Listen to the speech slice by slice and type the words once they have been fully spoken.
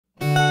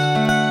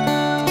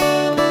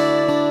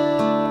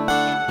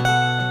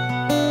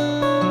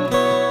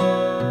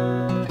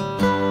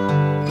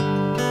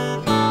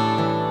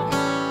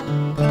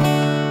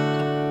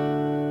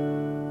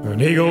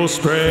eagle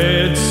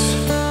spreads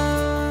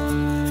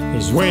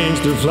his wings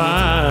to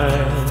fly.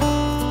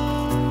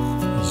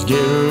 He's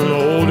getting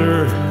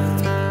older,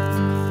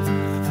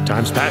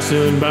 time's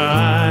passing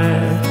by.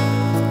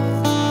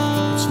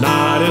 It's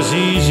not as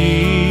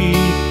easy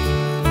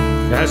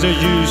as it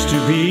used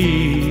to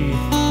be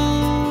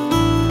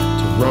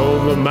to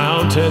roam the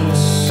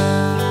mountains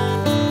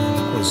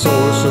and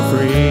soar so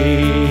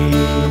free.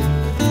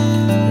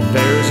 And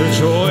there's a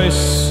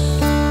choice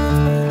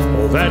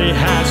that he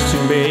has to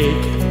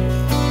make.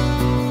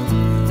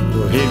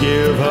 Will he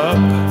give up?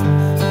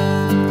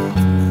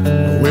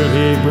 Or will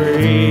he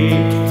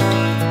break?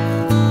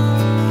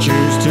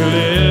 Choose to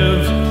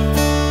live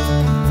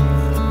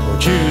or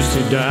choose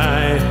to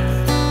die?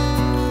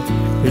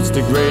 It's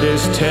the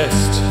greatest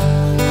test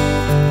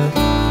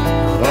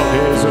of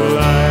his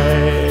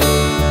life.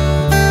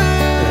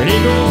 An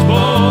eagle's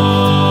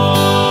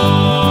born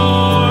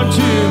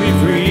to be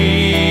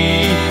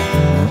free,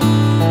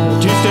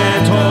 to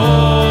stand tall,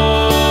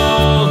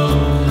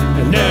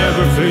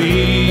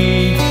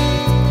 flee.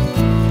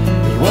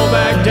 He won't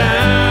back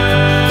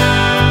down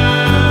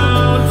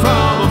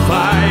from a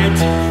fight.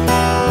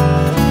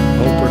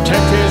 He'll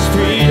protect his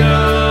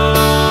freedom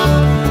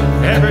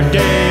every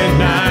day and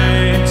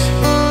night.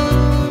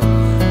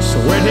 So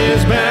when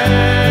his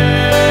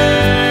back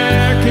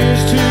is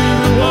to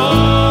the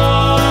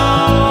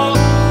wall,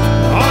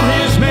 on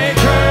his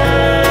maker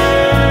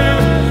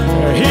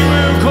he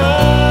will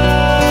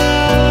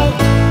call.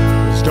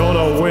 He's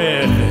gonna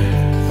win.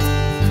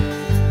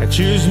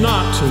 Choose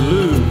not to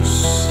lose.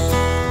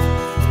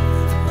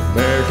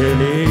 American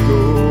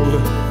eagle,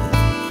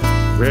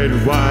 red,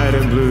 white,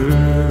 and blue.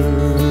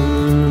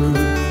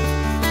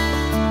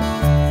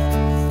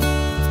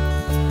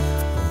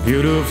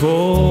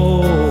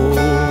 Beautiful,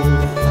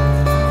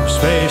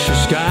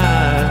 spacious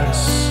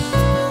skies.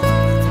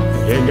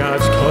 In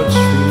God's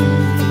country,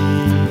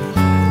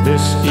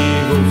 this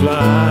eagle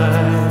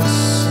flies.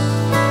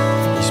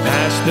 He's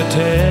passed the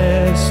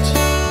test,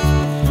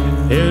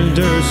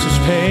 endures his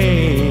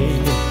pain.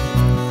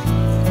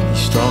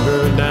 He's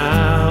stronger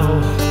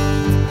now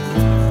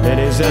than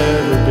he's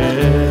ever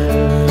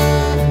been.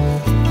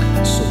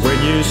 So when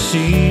you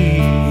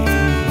see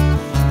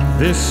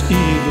this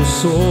eagle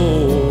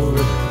soar,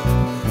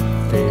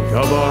 think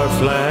of our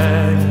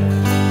flag,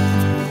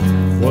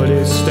 what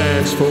it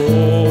stands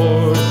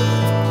for.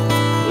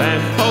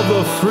 Land of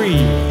the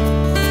free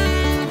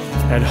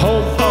and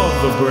home of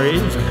the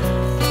brave.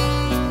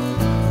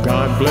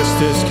 God bless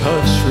this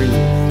country,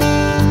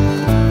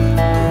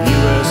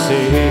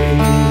 USA.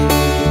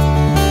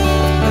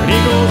 An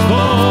eagle's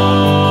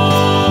born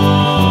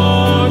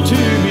to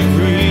be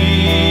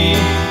free,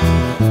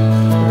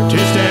 to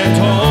stand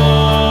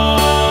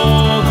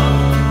tall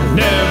and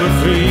never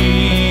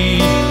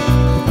flee.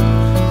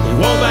 He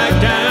won't back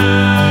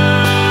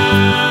down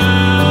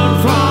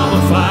from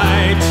a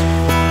fight,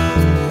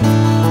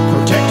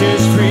 protect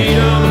his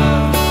freedom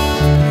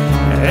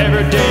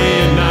every day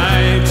and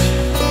night.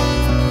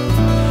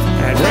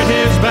 And when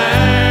his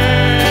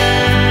back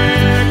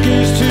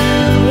is to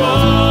the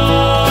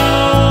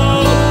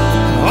wall,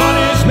 on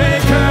his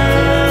maker,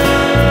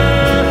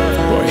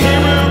 well, he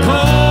will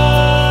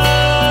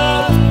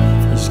call.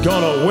 He's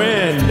gonna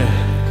win.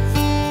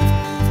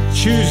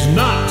 Choose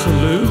not to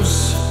lose.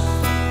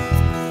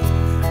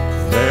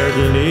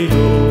 American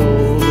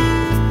eagle,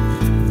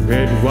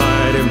 red,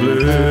 white, and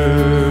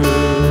blue.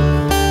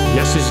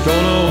 Yes, he's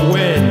gonna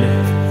win.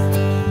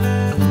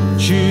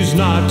 Choose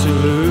not to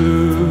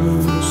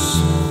lose.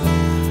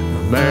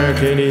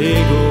 American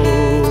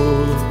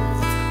eagle,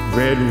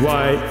 red,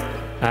 white,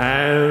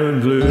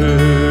 and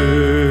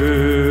blue.